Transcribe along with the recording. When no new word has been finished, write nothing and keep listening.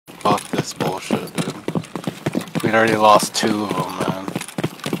This bullshit, dude. We already lost 2 of them, man.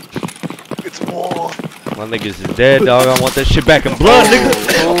 It's more. My niggas is dead, dog. I want that shit back in blood,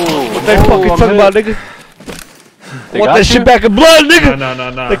 nigga. What they fucking talking about, nigga? I want that shit back in blood, nigga.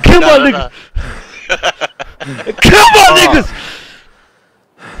 No. They kill my niggas. They kill my niggas.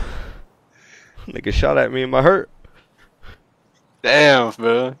 Nigga shot at me in my hurt. Damn,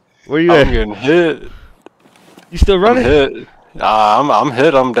 bro. Where you I'm at? getting hit. You still running? I'm hit. I'm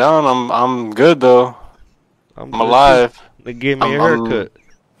hit. I'm down. I'm good though. I'm alive. They gave me a haircut.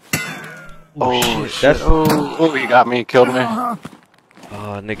 Oh shit! Oh, he got me. Killed me. Oh,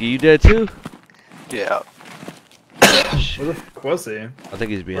 nigga, you dead too? Yeah. Where the fuck was he? I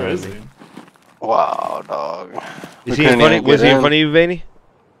think he's Where behind is me. he? Wow, dog. Is he in front of, was he in front of you, Vanny?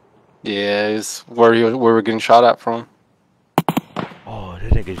 Yeah, it's where we're getting shot at from. Oh,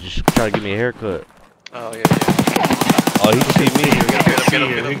 that nigga just trying to give me a haircut. Oh, yeah. Oh, he can see me.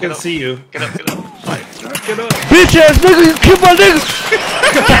 He can see you. Get up. Get up. Bitch ass nigga, you killed my nigga!